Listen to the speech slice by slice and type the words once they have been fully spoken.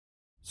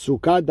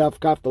Sukkah daf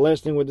kaf, the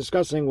last thing we're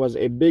discussing was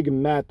a big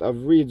mat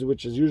of reeds,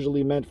 which is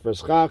usually meant for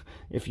schach.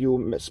 If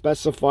you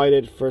specified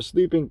it for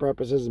sleeping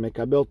purposes,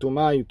 mekabel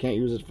tuma, you can't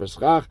use it for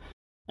schach.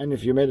 And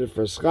if you made it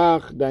for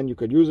schach, then you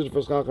could use it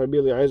for schach. Rabbi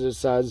Eliezer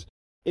says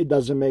it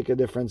doesn't make a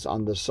difference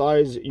on the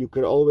size. You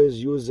could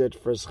always use it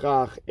for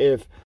schach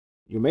if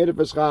you made it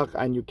for schach,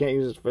 and you can't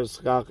use it for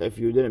schach if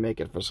you didn't make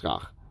it for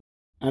schach.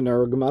 And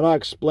our Gemara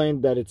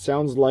explained that it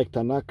sounds like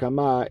Tana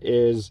Kama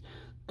is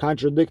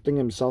contradicting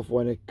himself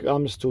when it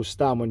comes to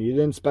stam, when you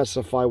didn't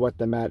specify what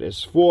the mat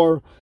is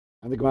for.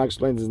 And the Gemara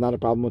explains it's not a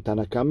problem with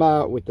Tana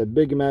Kama. With the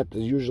big mat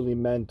is usually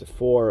meant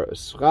for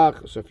schach.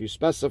 So if you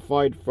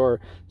specified for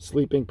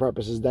sleeping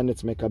purposes, then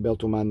it's mekabel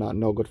tuma,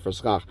 no good for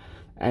schach.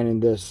 And in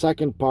the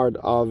second part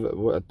of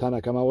what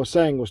Tana Kama was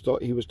saying,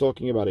 he was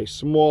talking about a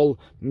small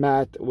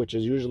mat, which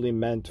is usually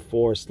meant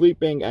for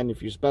sleeping, and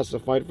if you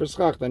specified for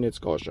schach, then it's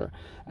kosher.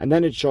 And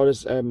then it showed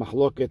us a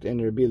mahloket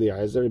in Rabbi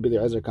Eliezer. Rabbi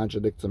Eliezer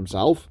contradicts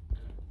himself.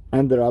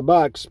 And the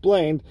Rabbah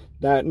explained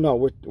that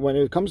no, when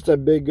it comes to a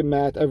big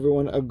mat,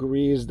 everyone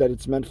agrees that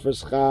it's meant for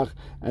schach,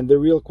 and the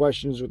real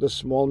question is with a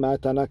small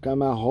mat. Tana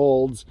Kama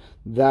holds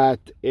that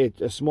a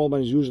small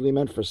one is usually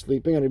meant for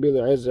sleeping, and Rabbi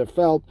Eliezer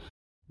felt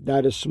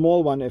that a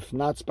small one, if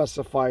not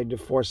specified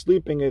for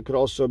sleeping, it could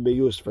also be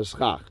used for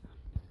schach.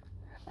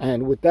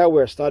 And with that,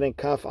 we're starting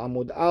Kaf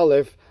Amud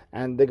Aleph,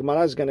 and the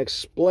Gemara is going to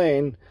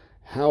explain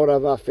how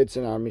Rava fits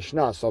in our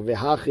Mishnah. So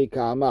Vehachi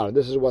Ka'amar,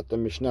 this is what the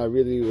Mishnah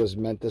really was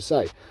meant to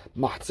say.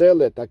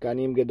 Mahtzele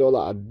takanim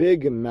gedola, a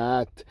big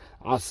mat,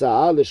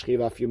 asa'a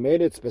l'shchiva, if you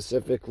made it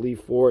specifically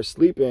for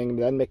sleeping,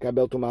 then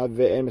mekabel tuma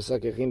ve'en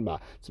mesakechin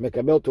ba. It's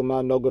mekabel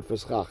tuma, no good for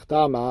schach.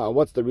 Tama,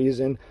 what's the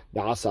reason?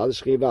 The asa'a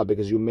l'shchiva,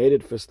 because you made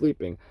it for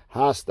sleeping.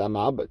 Ha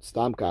stama, but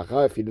stam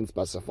kacha, if you didn't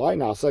specify,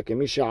 na'asa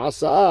kemisha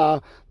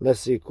asa'a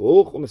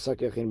lesikuch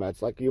u'mesakechin ba.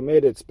 It's like you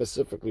made it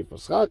specifically for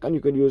schach, and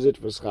you can use it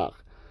for schach.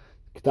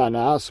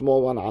 Ktana, a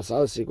small one,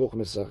 asal sikuch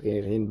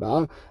misachin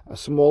ba. A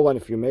small one,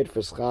 if you made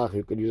for schach,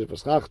 you could use it for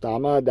schach.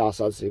 Tama, da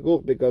asal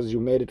sikuch, because you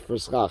made it for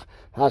schach.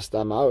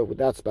 Hastama,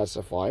 without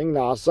specifying.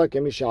 Naasa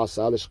kemisha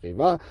asal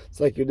shchiva. It's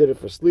like you did it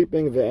for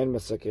sleeping. Ve'en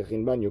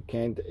misachin ba. You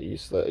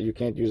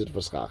can't use it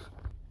for schach.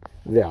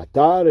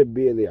 Ve'atar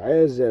Rabbi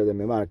Eliezer, the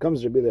Memar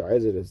comes Rabbi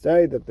Eliezer to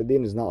say that the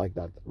deen is not like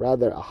that.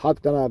 Rather, a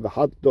hat kana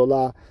v'hat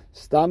dola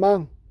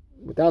stama,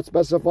 without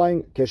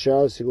specifying.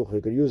 Kesher sikuch,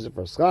 you could use it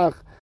for schach.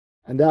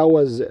 And that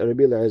was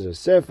Rabbi Eliezer's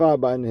sefa,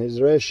 but in his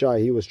resha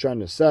he was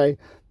trying to say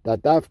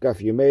that dafka, if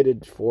you made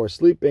it for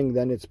sleeping,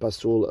 then it's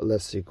pasul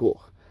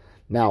lesikuch.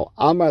 Now,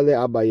 Amar le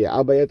Abaye,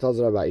 Abaye tells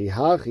Rabbi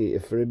Hachi,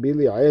 if Rabbi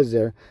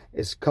Eliezer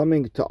is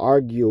coming to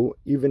argue,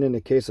 even in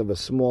the case of a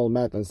small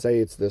mat, and say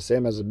it's the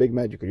same as a big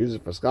mat, you could use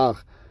it for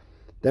schach,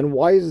 then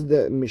why is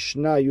the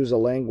Mishnah use a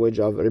language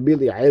of Rabbi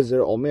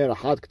Eliezer, Omer,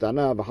 Achat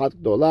Ktana, V'Achat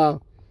Gdola,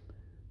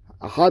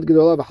 he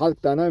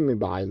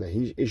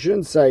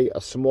shouldn't say a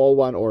small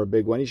one or a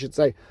big one. He should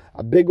say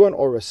a big one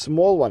or a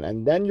small one,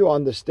 and then you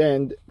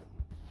understand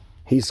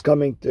he's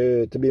coming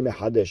to be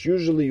mehadesh.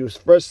 Usually, you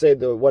first say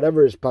the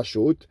whatever is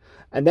pashut,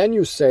 and then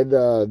you say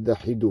the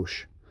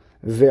hidush.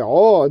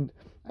 Ve'od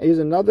is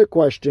another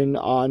question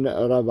on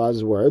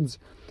Rava's words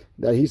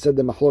that he said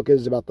the machlok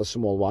is about the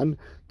small one.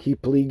 Ki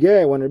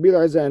plige, when Rabbi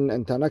Eliezer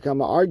and Tana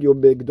Kama argue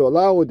big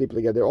dola di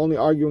plige, they're only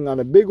arguing on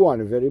a big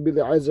one. Rabbi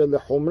Eliezer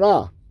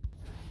lechumra.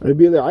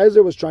 Rabbi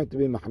Eliezer was trying to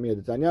be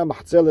mahmir. Tanya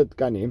machtzelet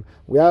kanim.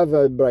 We have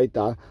a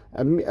braita,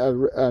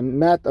 a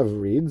mat of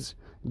reeds.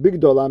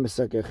 Big dola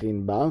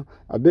misakechin ba.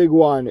 A big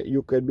one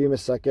you could be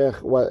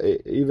misakech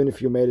even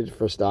if you made it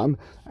for stam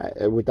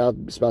without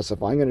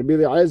specifying. And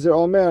Rabbi Eliezer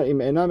omer im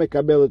ena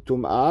mekabel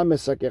tum'a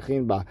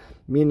misakechin ba,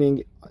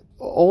 meaning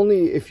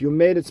only if you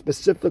made it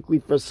specifically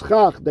for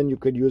schach, then you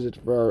could use it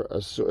for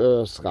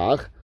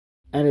schach.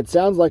 And it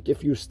sounds like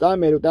if you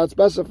stam made it without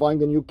specifying,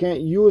 then you can't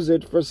use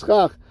it for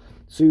schach.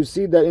 So you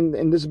see that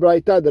in this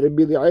braita, that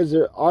Rabbi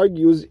Eliezer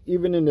argues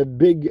even in a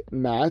big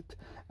mat,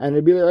 and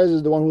Rabbi Eliezer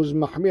is the one who's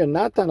mahmir,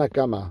 not Tana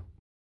Kama.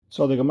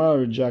 So the Gemara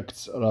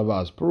rejects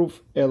Rava's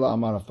proof. Ela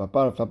Amar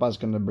Fapa. Fapa is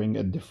going to bring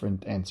a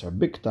different answer.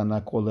 Bik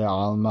Tana kole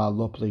alma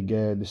lo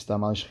plige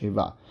distamal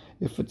shchiva.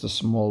 If it's a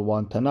small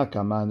one, Tana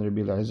Kama and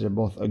Rabbi Eliezer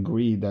both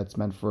agree that's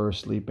meant for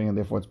sleeping, and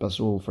therefore it's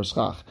pasul for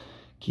schach.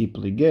 Ki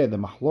plige, the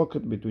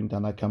mahloket between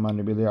Tana Kama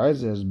and Rabbi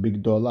Eliezer is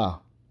big dola.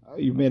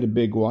 You made a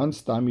big one,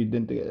 stam, you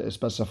didn't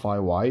specify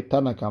why.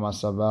 Tana Kama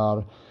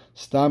savar,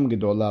 stam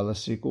gedola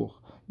lesikuch.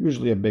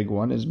 Usually a big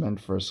one is meant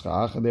for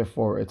schach,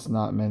 therefore it's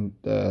not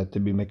meant to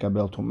be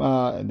mekabel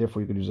tuma, and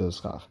therefore you could use it as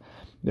schach.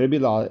 Rabbi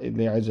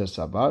Eliezer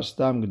savar,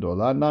 stam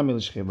gedola, nami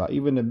l'shchiva.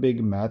 Even a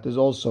big mat is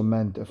also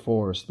meant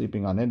for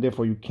sleeping on it,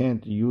 therefore you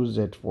can't use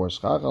it for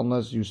schach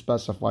unless you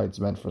specify it's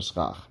meant for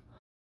schach.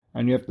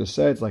 And you have to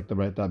say, it's like the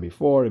Braita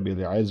before, Rabbi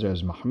Eliezer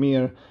is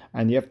mahmir,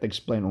 and you have to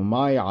explain,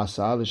 Umay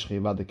asa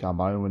l'shchiva de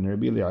kamar. When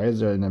Rabbi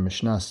Eliezer in the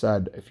Mishnah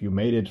said, if you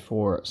made it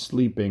for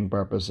sleeping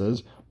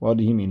purposes, what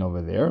do he mean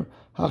over there?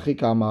 Hachi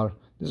kamar,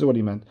 This is what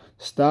he meant.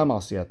 Stam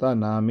asiyata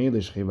nami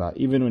lishchiva.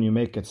 Even when you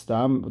make it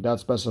stam, without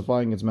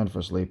specifying it's meant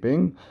for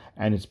sleeping,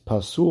 and it's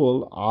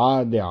pasul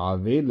ad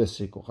de'avid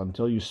lesikuch,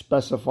 until you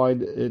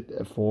specified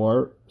it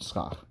for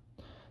schach.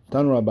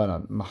 Tan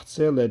Rabbanan,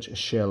 Mahzelej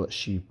shel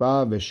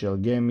shipa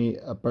v'shel gemi.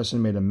 A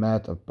person made a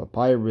mat of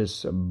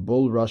papyrus,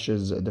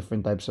 bulrushes,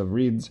 different types of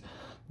reeds.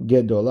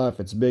 Gedola,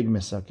 if it's big,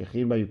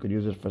 mesakechin ba. You could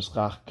use it for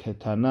schach.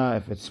 Ketana,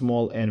 if it's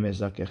small, and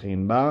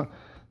mesakechin ba.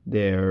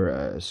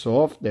 They're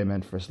soft. They're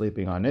meant for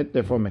sleeping on it.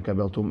 Therefore,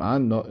 mekabel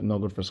tum'an, no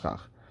good for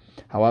schach.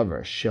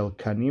 However, shel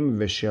kanim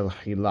v'shel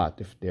chilat.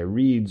 If they're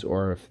reeds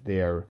or if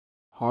they're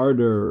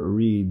harder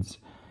reeds.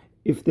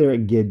 If they're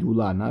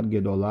gedula, not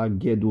gedola,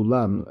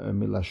 gedula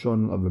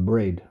milashon of a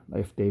braid.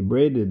 If they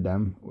braided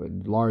them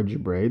with large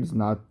braids,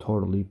 not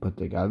totally put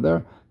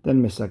together,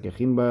 then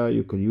mesakechin ba,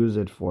 you could use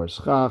it for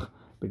schach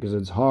because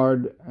it's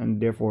hard and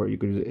therefore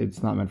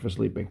it's not meant for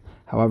sleeping.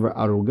 However,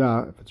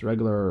 aruga, if it's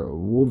regular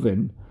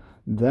woven,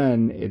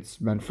 then it's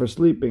meant for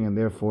sleeping and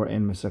therefore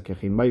in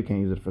mesakechin ba, you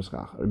can't use it for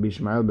schach. Rabbi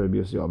Shmuel ben Rabbi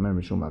Yossi omer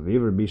mishum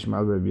aviv. Rabbi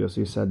Shmuel ben Rabbi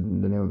Yossi said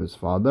in the name of his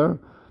father.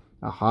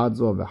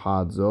 Ahadzo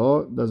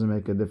v'hadzo, doesn't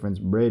make a difference.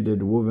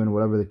 Braided, woven,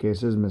 whatever the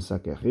case is,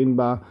 misakechin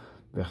ba.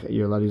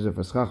 You're allowed to use it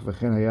for schach.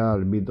 V'chen haya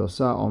Rabbi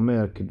Dosa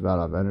omer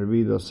kidvarav. And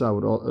Rabbi Dosa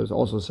would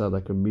also said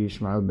like Rabbi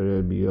Shmuel ben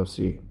Rabbi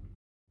Yossi.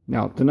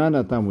 Now, Tanan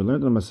Atam, we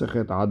learned in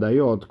Masechet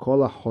Adayot,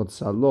 kol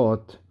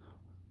ha'chotzalot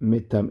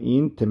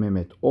mitam'in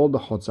tememet. All the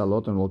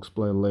chotzalot, and we'll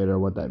explain later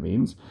what that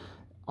means,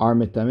 are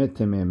mitamet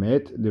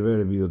tememet, divrei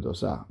Rabbi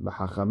Dosa.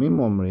 V'chachamim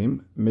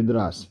omrim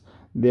midras.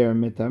 They're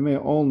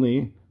mitameh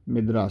only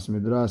midras.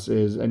 Midras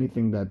is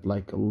anything that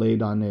like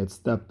laid on it,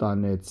 stepped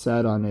on it,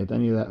 sat on it,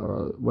 any of that,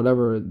 or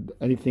whatever,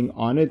 anything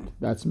on it,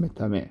 that's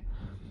mitameh.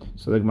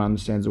 So the Gemara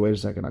understands, wait a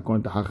second,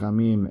 according to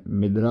Hachamim,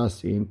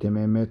 midras in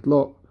tememet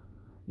lo.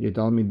 You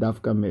tell me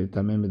dafka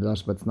mitameh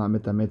midras, but it's not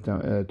mitameh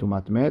to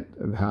matmet.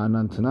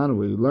 V'hanan tanan,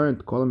 we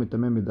learned, kol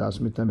mitameh midras,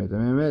 mitameh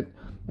tememet.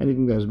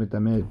 Anything that is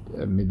mitameh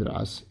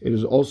midras, it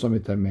is also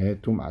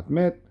mitameh to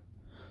matmet.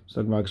 So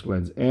the Gemara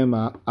explains,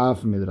 Ema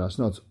af midras.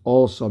 No, it's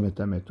also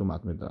mitameh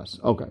tumat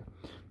midras. Okay.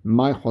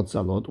 My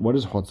chotzalot. What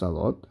is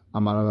chotzalot?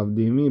 Amar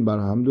Avdimi bar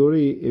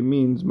Hamduri. It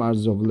means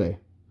marzovle.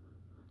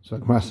 So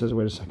the Gemara says,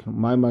 wait a second.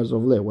 My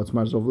marzovle. What's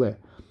marzovle?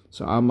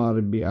 So Amar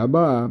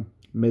Bi'aba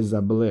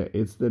mezable.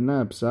 It's the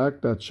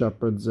knapsack that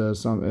shepherds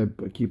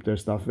keep their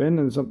stuff in,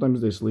 and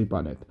sometimes they sleep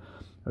on it.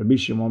 Rabbi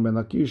Shimon ben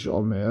Lakish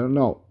Omer,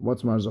 no,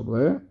 what's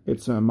marzavle?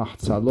 It's a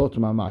mahtzalot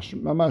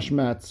mamash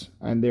mats,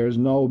 and there's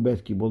no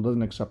bet kibul,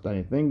 doesn't accept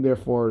anything,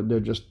 therefore they're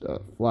just a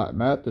flat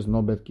mat, there's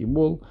no bet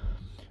kibul.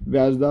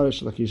 V'azdar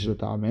Resh Lakish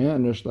l'tameh,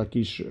 and Resh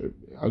Lakish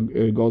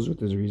goes with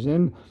his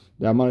reason.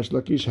 The Amar Resh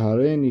Lakish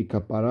hareni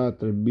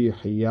kaparat Rabbi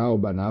Hiyahu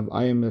banav.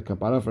 I am the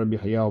kapara for Rabbi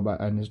Hiyahu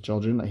and his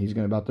children. He's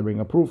about to bring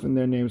a proof in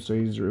their name, so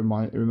he's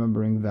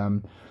remembering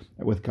them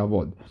with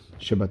kavod.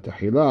 Shebat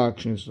Tehillah,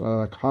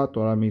 Kshin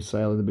Torah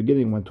Misael. In the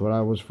beginning, when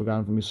Torah was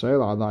forgotten from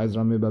Israel, Ada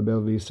Ezra mi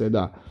Babel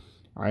v'Yiseda.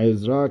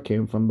 Ezra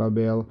came from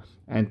Babel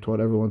and taught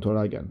everyone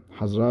Torah again.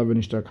 Hazra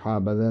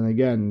v'Nishtakha. But then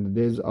again, in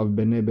the days of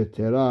Bnei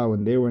Betera,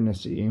 when they were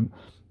Nesiim,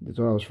 the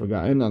Torah was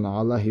forgotten. And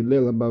Allah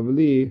Hillel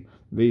Habavli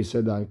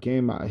v'Yiseda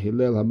came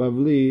Hillel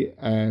Habavli,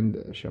 and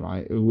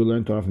Shemai. We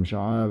learned Torah from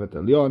Shemai at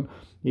Elyon.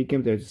 He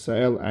came to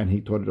Israel and he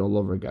taught it all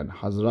over again.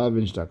 Hazra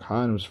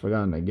v'Nishtakha was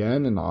forgotten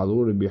again, and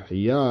Alu Rabbi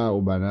Hiya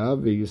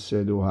ubanav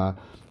v'Yiseduha,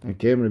 and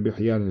came Rabbi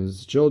Hiya and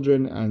his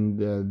children,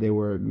 and they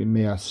were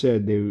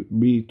me'ased. They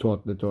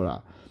retaught the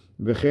Torah.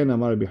 V'chen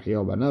amar Rabbi Hiya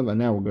ubanav, and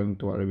now we're going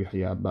to what Rabbi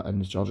Hiya and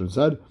his children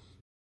said.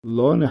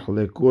 Lo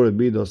nechleku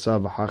Rabbi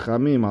Dosa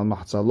v'Hachamim al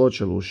mahtzalot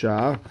shel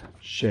Usha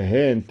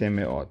shehen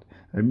temeot.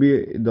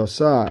 Rabbi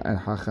Dosa and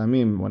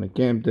Hachamim, when it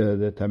came to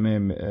the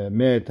Tameh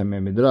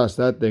Midras,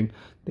 that thing,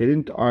 they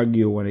didn't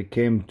argue when it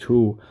came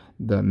to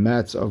the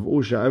mats of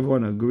Usha.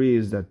 Everyone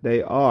agrees that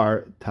they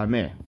are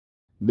Tameh.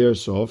 They're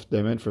soft,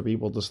 they're meant for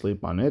people to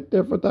sleep on it,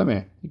 they're for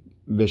Tameh.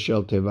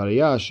 Vishel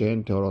Tevaria,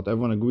 Shehen Teorot.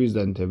 Everyone agrees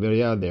that in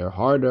Tevaria they're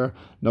harder,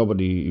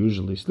 nobody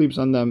usually sleeps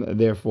on them,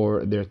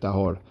 therefore they're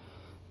Tahor.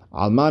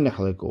 Alma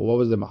nechleku. What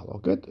was the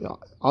mahloket?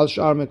 Al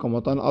shar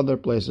mekomotan, other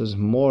places,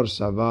 more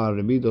savar,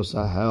 Rabbi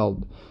Dosa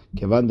held,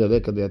 kevan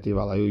deleka deyativ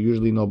alayu.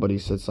 Usually nobody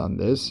sits on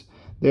this.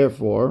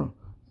 Therefore,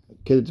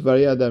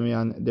 kedetvaria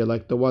damian, they're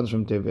like the ones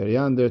from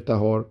Tevaria, and they're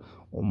tahor.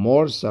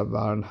 More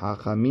savar and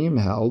hachamim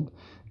held,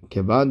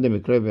 kevan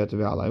demikre deyativ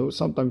alayu.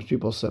 Sometimes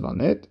people sit on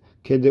it.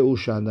 Kede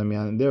usha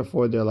damian, and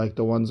therefore they're like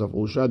the ones of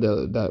usha,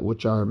 that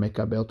which are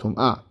mekabel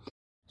tum'ah.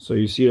 So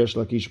you see Resh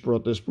Lakish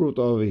brought this proof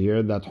over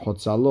here that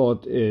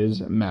chotzalot is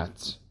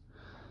mats.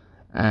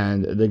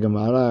 And the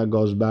Gemara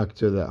goes back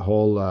to the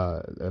whole,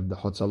 the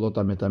chotzalot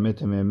metamet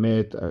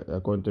tememet,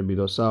 according to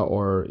Bidosa,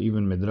 or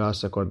even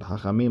Midras, according to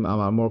Hachamim,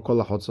 Amar Mor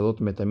kol chotzalot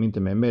metamin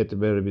tememet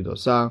ver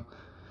Bidosa.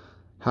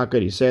 How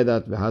could he say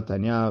that?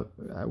 V'hatanya,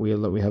 we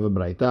have a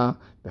braita.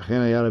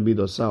 V'chen haya Rabbi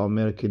Dosa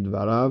omer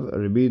kidvarav.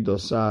 Rabbi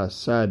Dosa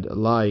said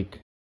like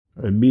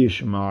Rabbi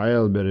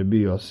Shmuel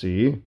beRabbi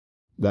Yossi,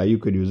 that you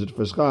could use it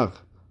for schach.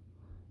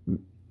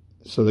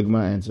 So the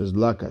Gemara answers,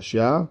 La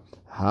Kashya,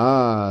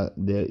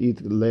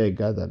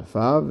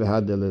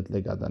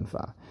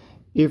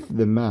 If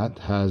the mat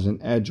has an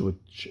edge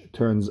which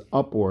turns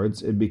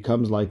upwards, it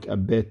becomes like a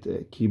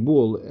bit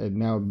kibul, and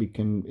now it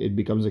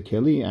becomes a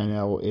keli, and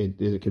now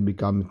it can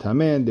become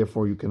tamen,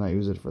 therefore you cannot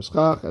use it for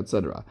schach,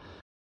 etc.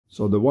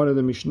 So the one in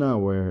the Mishnah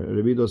where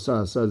Rabbi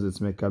Dosa says it's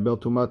mekabel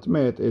tumat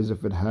met is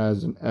if it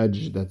has an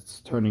edge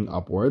that's turning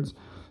upwards,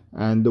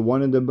 and the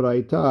one in the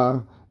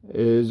Braita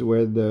is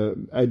where the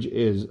edge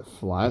is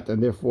flat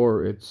and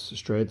therefore it's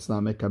straight, it's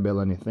not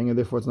mekabel anything, and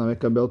therefore it's not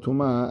mekabel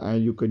tuma,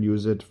 and you could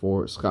use it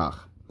for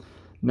schach.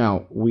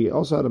 Now, we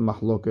also had a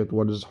mahloket,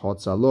 what is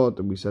hotzalot?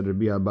 We said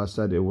Rabbi Abba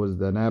said it was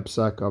the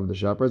knapsack of the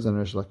shepherds, and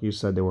Rish Lakish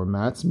said they were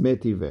mats,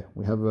 metive.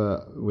 We have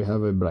a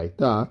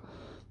braita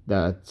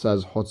that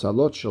says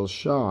hotzalot shel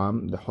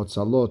sham, the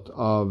hotzalot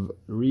of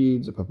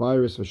reeds,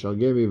 papyrus, v'shel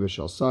gevi,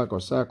 v'shel sak or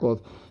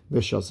sackcloth,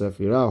 v'shel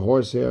sefira,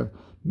 horsehair,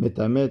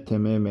 metamet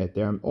tememet.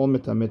 They are all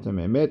metamet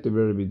tememet.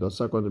 Rabbi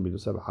Dosa, Rabbi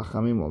Dosa,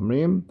 hachamim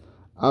omrim,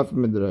 af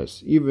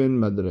medres, even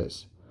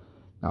medres.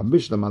 Now,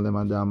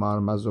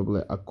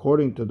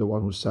 according to the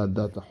one who said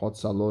that the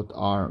hotzalot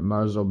are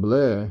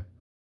marzoble,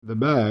 the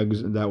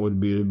bags, that would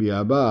be Rabbi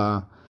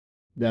Abba,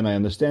 then I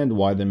understand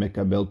why they make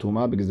a bel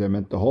tuma, because they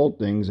meant to hold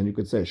things, and you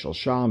could say shel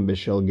sham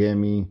b'shel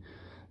gemi,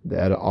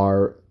 that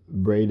are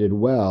braided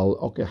well.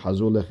 Okay,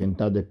 hazul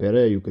lechinta de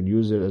pere, you could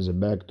use it as a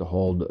bag to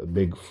hold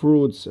big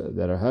fruits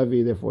that are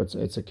heavy. Therefore,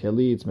 it's a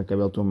keli. It's make a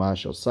bel tuma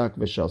shel sak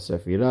v'shel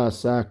sefira,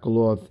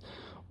 sackcloth,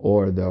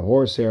 or the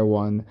horsehair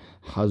one,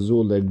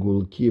 hazul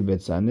legulki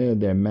vetzaneh,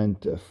 they're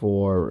meant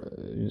for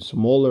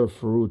smaller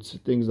fruits,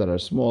 things that are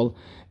small.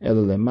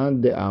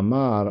 Eleman de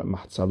amar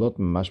mahtzalot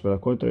mamash, but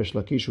according to Rish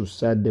Lakish, who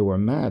said they were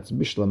mats,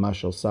 bishlama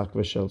shel sak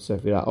v'shel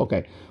sefira.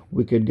 Okay,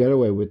 we could get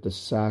away with the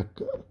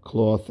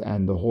sackcloth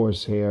and the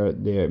horsehair.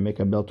 They make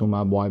a bel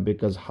tumah. Why?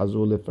 Because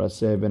hazul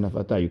lefraseh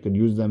v'nafata. You could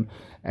use them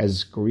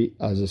as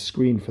a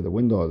screen for the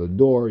window or the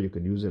door. You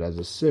could use it as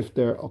a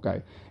sifter.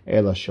 Okay,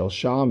 ela shel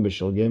sham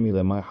b'shel gemi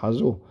lemay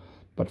hazul.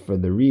 But for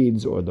the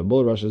reeds or the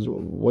bulrushes,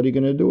 what are you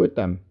going to do with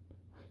them?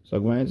 So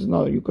Gemara says,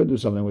 no, you could do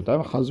something with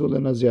them. Chazul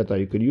lenaziata.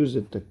 You could use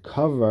it to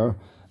cover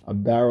a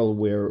barrel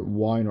where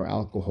wine or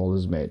alcohol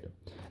is made.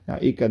 Now,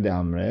 Ika de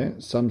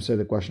Amre, some say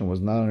the question was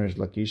not on Rish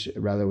Lakish,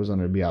 rather it was on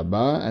Rabbi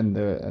Abba, and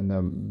the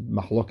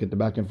mahloket, the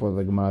back and forth of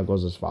the Gemara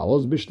goes as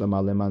follows: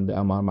 Bishlama leman de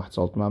amar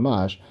mahtzalt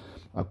mamash.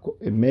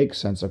 It makes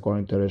sense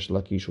according to Rish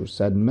Lakish, who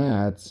said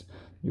mats,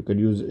 you could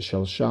use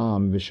shel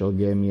sham v'shel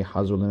gemi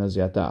hazul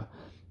lenaziata.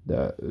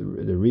 The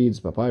reeds,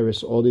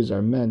 papyrus, all these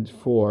are meant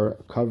for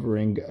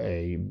covering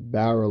a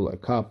barrel, a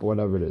cup,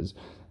 whatever it is.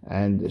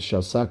 And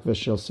shel sak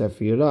v'shel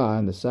sefira,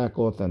 and the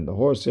sackcloth and the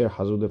horsehair,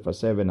 hazul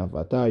defaseh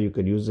v'navata, you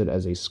could use it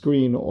as a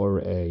screen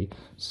or a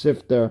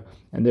sifter,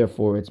 and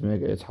therefore it's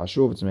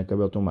hashuv, it's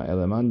mekabel tuma.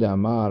 Eleman de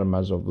amar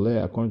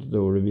mazovle, according to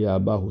the Rabbi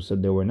Abba, who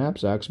said they were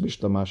knapsacks,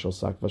 bishlama shel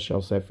sak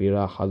v'shel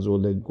sefira, hazul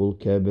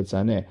legulke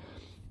v'tzaneh.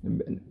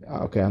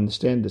 Okay, I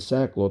understand the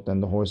sackcloth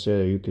and the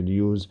horsehair you could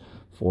use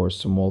for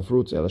small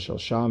fruits,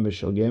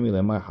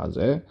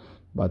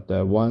 but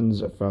the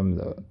ones from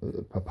the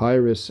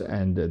papyrus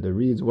and the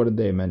reeds, what are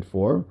they meant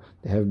for?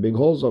 They have big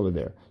holes over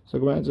there. So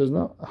Gemara says,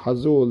 no,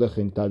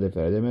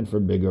 they're meant for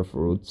bigger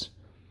fruits.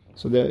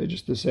 So they're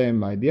just the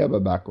same idea,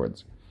 but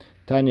backwards.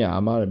 Tanya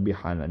Amar Rabbi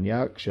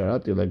Hananya,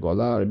 Ksharati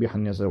legola. Rabbi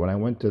Hananya said, when I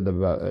went to the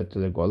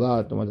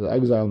Gola, I went to the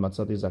exile,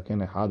 Matzati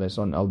Zaken Echad, I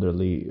saw an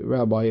elderly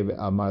rabbi,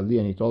 Amar Li,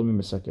 and he told me,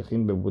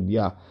 Mesakechin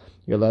bebudia,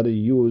 you're allowed to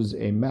use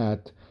a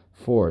mat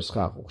for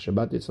schach. When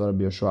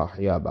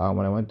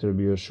I went to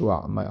Rabbi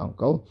Yeshua, my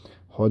uncle,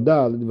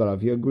 Hoda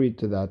Lidvarav, he agreed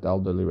to that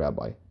elderly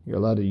rabbi. You're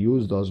allowed to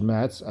use those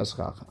mats as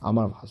schach.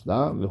 Amar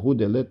Hasda, V'hu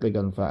delet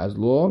leganfa, as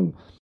long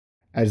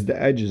as the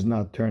edge is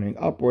not turning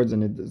upwards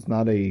and it's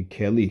not a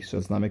keli, so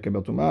it's not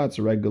mekabel tumah, it's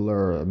a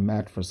regular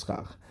mat for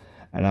schach.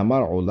 And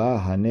Amar Ula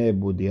Hane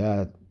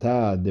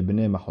Budiata de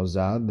Bnei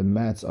Mahozah, the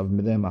mats of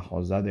Bnei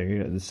Mahozah, they're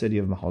here at the city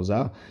of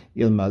Mahozah.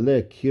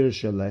 Ilmale Kir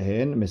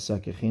Shelahen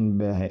Mesakechin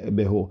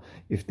Behu.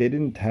 If they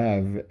didn't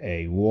have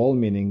a wall,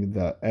 meaning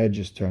the edge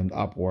is turned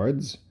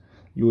upwards,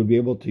 you would be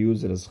able to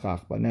use it as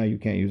schach. But now you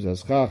can't use it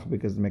as schach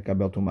because the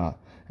mekabel tumah.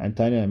 And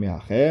Tanya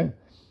Mihache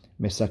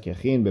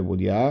Mesakechin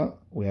bebudia.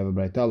 We have a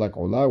braita like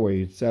Ola where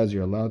it says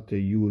you're allowed to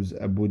use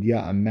a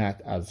budia, a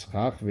mat, as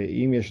schach.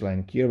 Ve'im yesh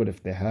lahen kir, but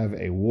if they have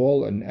a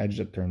wall, an edge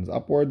that turns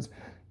upwards,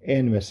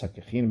 en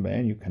mesakechin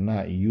be'en, you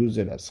cannot use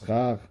it as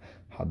schach.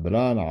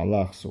 Hadran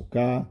alach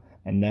sukkah.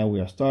 And now we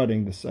are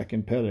starting the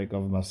second perek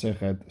of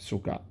Masechet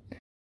Sukkah.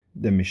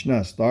 The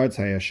Mishnah starts,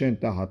 Hayashen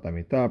tahat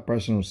amita, a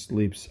person who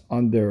sleeps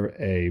under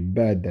a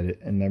bed,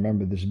 and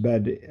remember this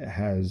bed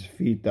has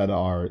feet that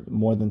are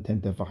more than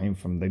 10 tefachim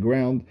from the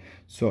ground,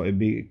 so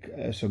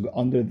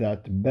under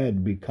that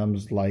bed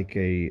becomes like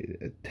a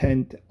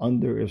tent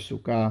under a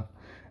sukkah,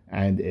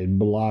 and it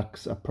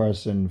blocks a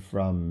person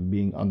from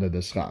being under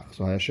the schach.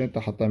 So Hayashen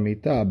tahat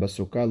amita,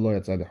 basukkah lo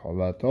yatzeh de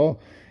chovato,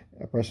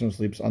 a person who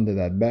sleeps under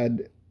that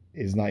bed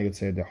is not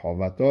yatzeh de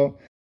chovato.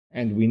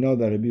 And we know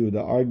that Rabbi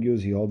Yehuda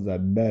argues, he holds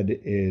that bed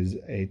is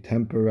a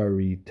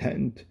temporary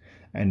tent,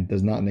 and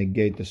does not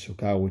negate the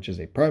sukkah, which is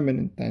a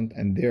permanent tent,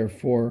 and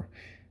therefore,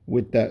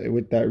 with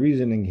that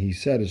reasoning, he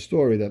said a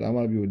story that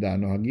Amar Biuda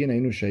Nohagina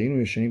inu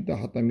shayinu yeshanim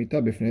tachat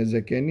hamita b'fnei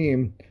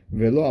zakenim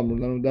velo amru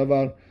lanu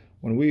davar.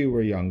 When we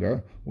were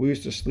younger, we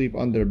used to sleep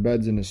under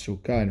beds in a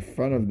sukkah in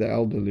front of the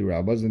elderly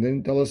rabbis, and they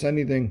didn't tell us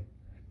anything.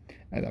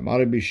 And Amar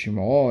Rabbi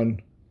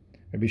Shimon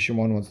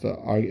wants to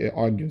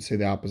argue and say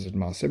the opposite.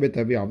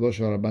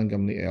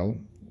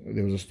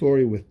 There was a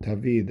story with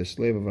Tavi, the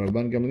slave of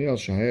Rabban Gamliel.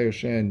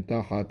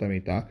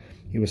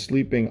 He was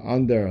sleeping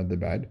under the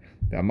bed.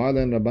 And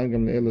Rabban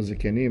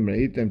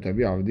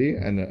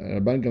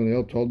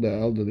Gamliel told the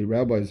elderly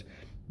rabbis,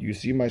 "You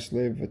see my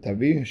slave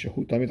Tavi? He's a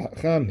Tamid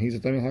Hacham.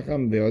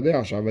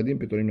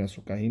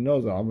 He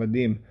knows that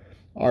Avadim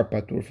are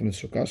patur from the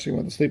sukkah, so he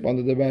went to sleep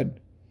under the bed.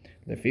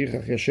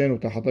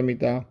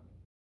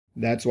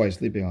 That's why he's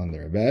sleeping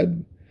under a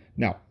bed."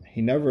 Now,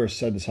 he never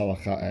said this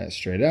halakha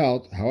straight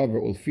out.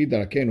 However,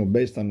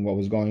 based on what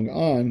was going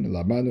on,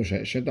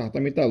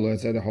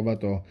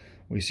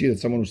 we see that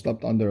someone who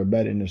slept under a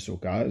bed in the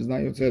sukkah is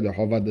not yotzei, the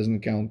chovat doesn't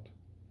count.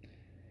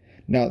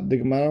 Now, the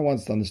Gemara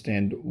wants to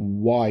understand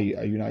why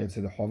are you not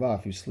yotzei the chovat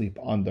if you sleep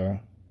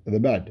under the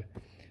bed.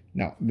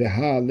 Now, the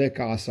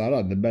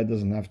bed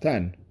doesn't have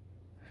 10.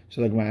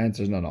 So the Gemara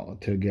answers, no.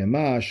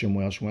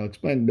 Shmuel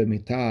explained, we're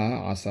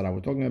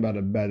talking about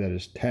a bed that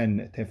is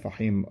 10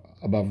 tefahim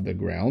above the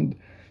ground.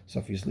 So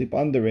if you sleep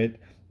under it,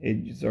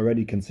 it's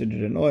already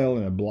considered an oil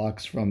and it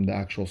blocks from the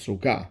actual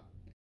sukkah.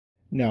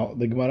 Now,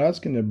 the Gemara is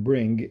going to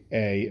bring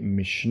a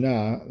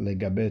Mishnah,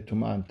 legabe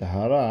tumah and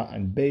tahara,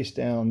 and based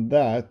on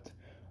that,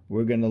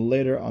 we're going to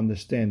later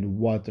understand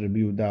what Rabbi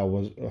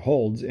Yehuda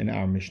holds in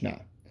our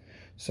Mishnah.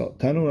 So,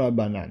 Tanu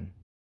Rabbanan.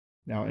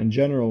 Now, in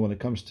general, when it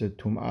comes to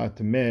Tum'at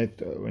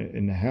Met,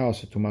 in the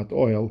house, Tum'at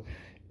oil,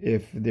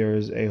 if there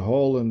is a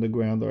hole in the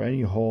ground or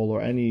any hole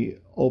or any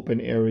open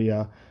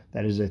area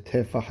that is a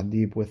tefah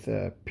deep with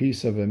a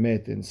piece of a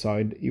met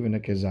inside, even a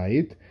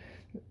kezait,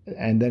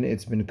 and then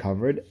it's been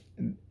covered,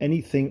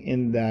 anything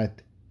in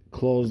that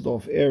closed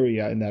off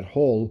area, in that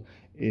hole,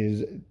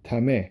 is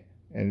tameh,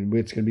 and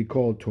which can be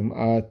called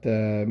Tum'at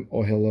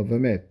ohel of a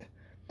met.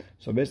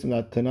 So based on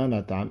that,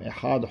 Tananatam,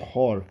 Ehad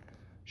Hor,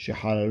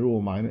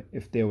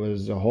 if there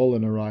was a hole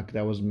in a rock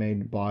that was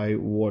made by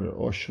water,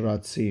 or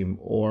shratzim,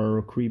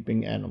 or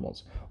creeping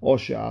animals, or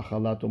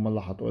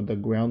the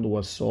ground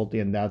was salty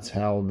and that's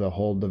how the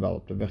hole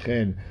developed.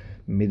 Midbach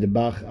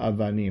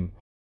avanim,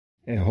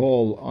 a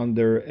hole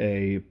under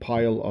a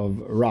pile of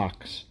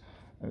rocks.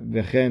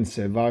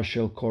 Sevar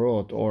shel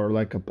korot, or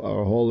like a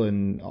hole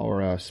in or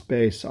a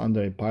space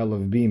under a pile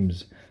of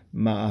beams.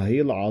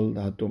 Ma'ahil al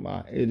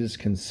hatum'ah. It is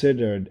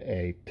considered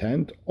a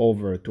tent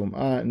over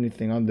tum'ah.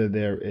 Anything under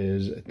there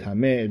is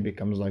tameh. It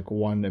becomes like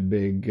one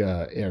big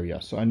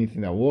area. So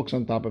anything that walks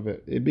on top of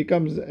it, it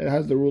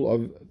has the rule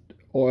of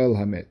oil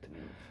hamet.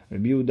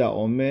 Rabbi Yehuda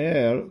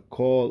omer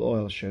kol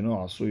oil sheno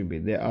asui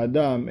bidei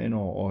adam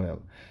eno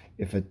oil.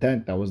 If a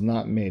tent that was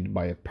not made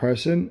by a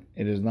person,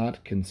 it is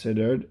not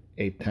considered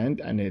a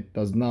tent and it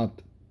does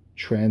not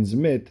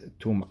transmit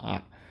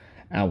tum'ah.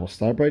 And we'll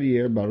start right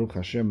here. Baruch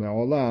Hashem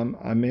le'olam.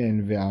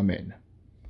 Amen ve'amen.